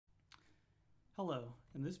Hello,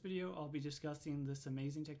 in this video I'll be discussing this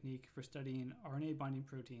amazing technique for studying RNA-binding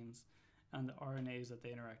proteins and the RNAs that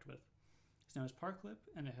they interact with. It's known as parclip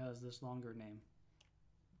and it has this longer name.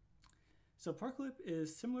 So parclip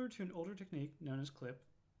is similar to an older technique known as clip.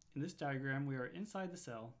 In this diagram we are inside the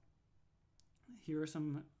cell. Here are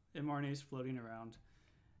some mRNAs floating around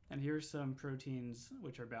and here are some proteins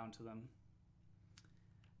which are bound to them.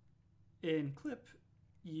 In clip,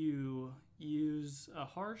 you use a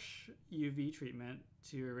harsh UV treatment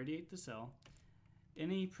to irradiate the cell.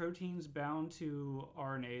 Any proteins bound to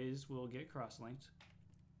RNAs will get cross-linked.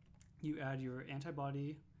 You add your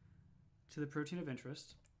antibody to the protein of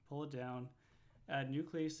interest, pull it down, add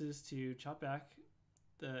nucleases to chop back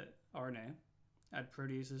the RNA, add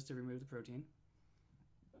proteases to remove the protein,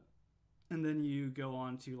 and then you go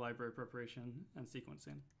on to library preparation and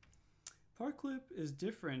sequencing. Parclip is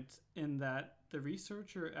different in that the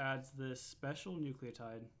researcher adds this special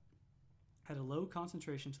nucleotide at a low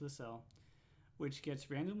concentration to the cell, which gets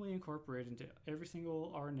randomly incorporated into every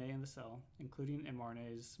single RNA in the cell, including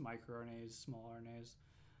mRNAs, microRNAs, small RNAs,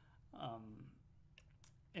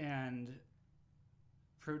 and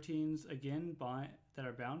proteins, again, that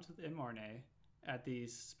are bound to the mRNA at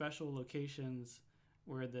these special locations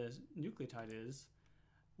where the nucleotide is.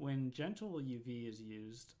 When gentle UV is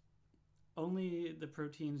used, only the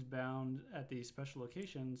proteins bound at these special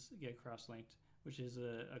locations get cross-linked, which is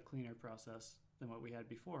a cleaner process than what we had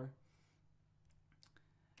before.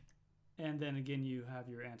 And then again, you have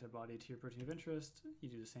your antibody to your protein of interest. You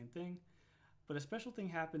do the same thing. But a special thing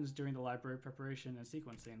happens during the library preparation and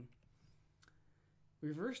sequencing.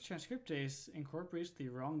 Reverse transcriptase incorporates the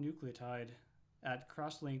wrong nucleotide at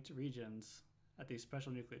cross-linked regions at these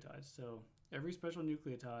special nucleotides. So every special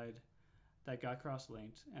nucleotide that got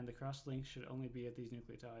cross-linked, and the cross-link should only be at these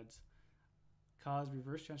nucleotides, cause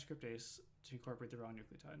reverse transcriptase to incorporate the wrong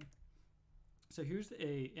nucleotide. So here's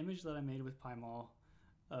a image that I made with Pymol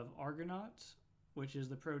of argonaut, which is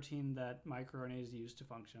the protein that microRNAs use to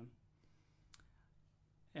function.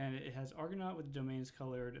 And it has argonaut with the domains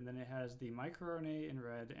colored, and then it has the microRNA in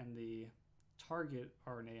red and the target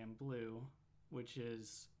RNA in blue, which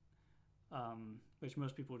is which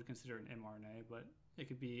most people would consider an mRNA, but it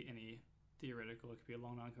could be any theoretical. It could be a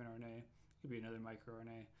long non-covalent RNA. It could be another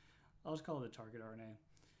microRNA. I'll just call it a target RNA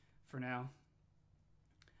for now.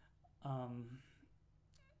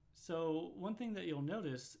 So one thing that you'll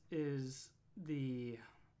notice is the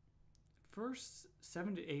first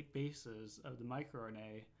 7 to 8 bases of the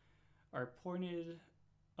microRNA are pointed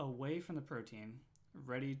away from the protein,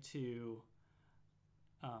 ready to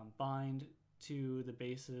bind to the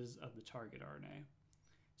bases of the target RNA.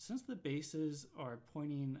 Since the bases are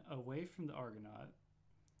pointing away from the argonaut,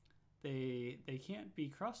 they can't be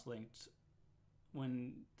cross-linked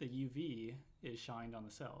when the UV is shined on the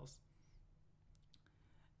cells.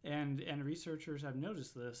 And researchers have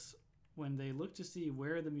noticed this when they look to see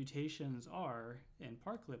where the mutations are in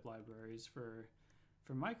parclip libraries for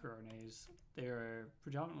microRNAs. They're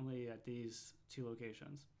predominantly at these two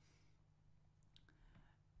locations.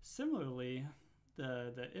 Similarly,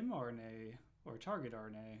 the mRNA or target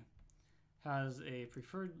RNA has a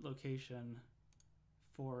preferred location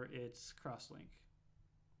for its crosslink,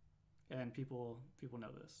 and people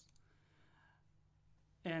know this.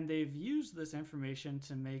 And they've used this information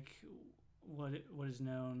to make what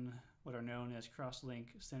are known as crosslink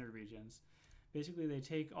centered regions. Basically, they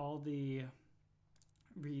take all the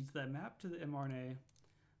reads that map to the mRNA,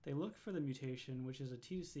 they look for the mutation, which is a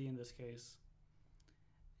T to C in this case,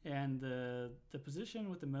 and the position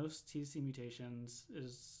with the most T to C mutations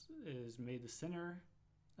is made the center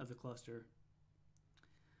of the cluster.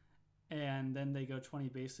 And then they go 20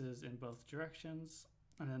 bases in both directions,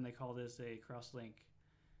 and then they call this a crosslink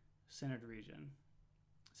centered region.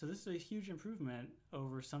 So this is a huge improvement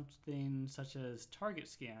over something such as target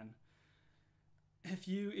scan. If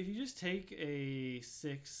you just take a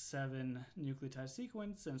 6-7 nucleotide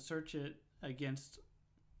sequence and search it against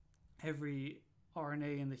every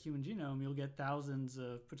RNA in the human genome, you'll get thousands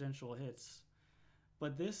of potential hits.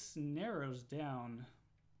 But this narrows down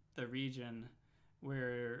the region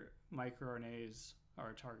where microRNAs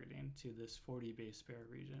are targeting to this 40 base pair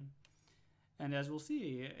region. And as we'll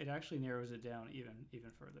see, it actually narrows it down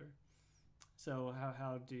even further. So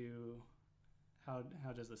how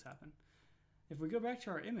does this happen? If we go back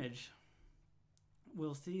to our image,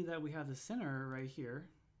 we'll see that we have the center right here,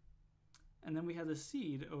 and then we have the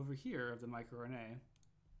seed over here of the microRNA.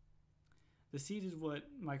 The seed is what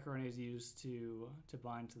microRNAs use to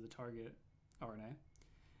bind to the target RNA.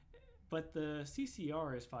 But the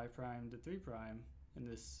CCR is 5' to 3' in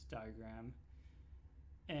this diagram.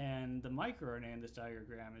 And the microRNA in this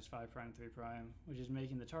diagram is 5' 3', which is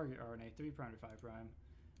making the target RNA 3' to 5'.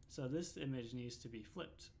 So this image needs to be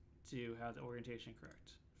flipped to have the orientation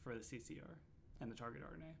correct for the CCR and the target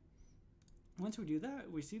RNA. Once we do that,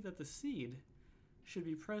 we see that the seed should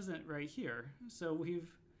be present right here. So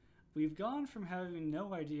we've gone from having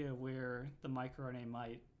no idea where the microRNA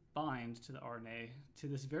might bind to the RNA to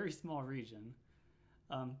this very small region,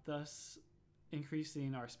 thus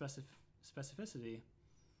increasing our specificity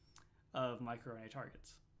of microRNA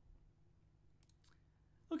targets.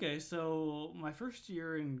 Okay, so my first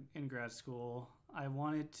year in grad school, I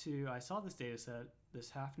saw this data set,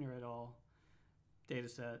 this Hafner et al. Data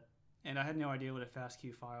set, and I had no idea what a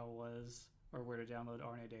FASTQ file was or where to download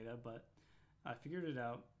RNA data, but I figured it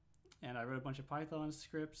out, and I wrote a bunch of Python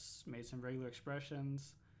scripts, made some regular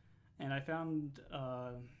expressions, and I found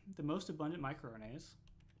the most abundant microRNAs.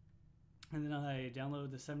 And then I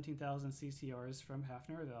downloaded the 17,000 CCRs from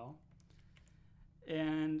Hafner et al.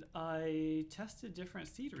 And I tested different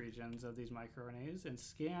seed regions of these microRNAs and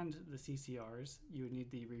scanned the CCRs. You would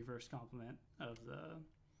need the reverse complement of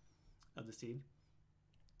the seed.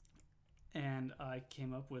 And I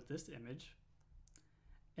came up with this image.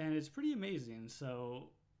 And it's pretty amazing.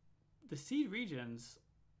 So the seed regions,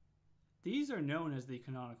 these are known as the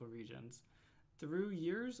canonical regions. Through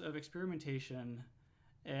years of experimentation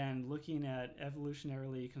and looking at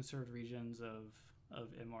evolutionarily conserved regions of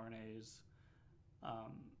mRNAs,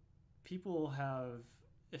 people have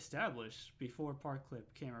established before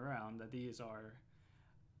Parklip came around that these are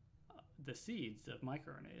the seeds of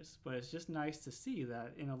microRNAs. But it's just nice to see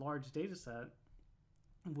that in a large data set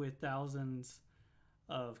with thousands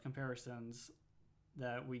of comparisons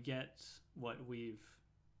that we get what we've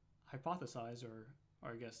hypothesized or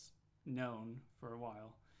I guess known for a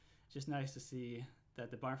while. Just nice to see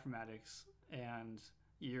that the bioinformatics and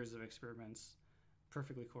years of experiments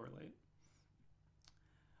perfectly correlate.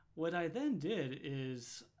 What I then did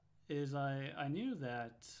is I knew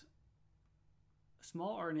that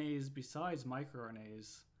small RNAs besides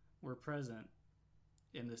microRNAs were present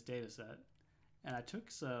in this data set. And I took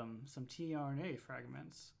some tRNA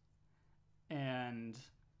fragments and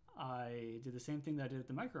I did the same thing that I did with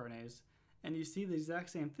the microRNAs, and you see the exact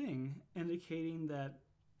same thing, indicating that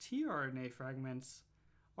tRNA fragments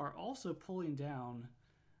are also pulling down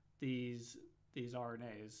these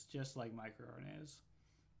RNAs, just like microRNAs.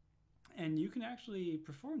 And you can actually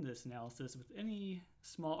perform this analysis with any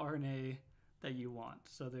small RNA that you want.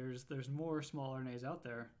 So there's more small RNAs out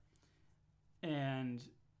there. And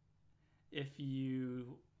if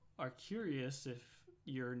you are curious if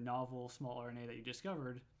your novel small RNA that you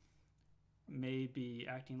discovered may be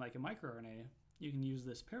acting like a microRNA, you can use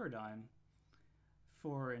this paradigm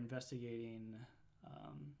for investigating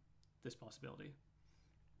this possibility.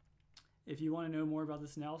 If you want to know more about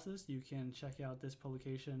this analysis, you can check out this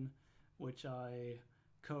publication, which I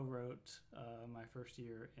co-wrote my first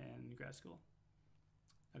year in grad school.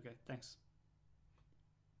 Okay, thanks.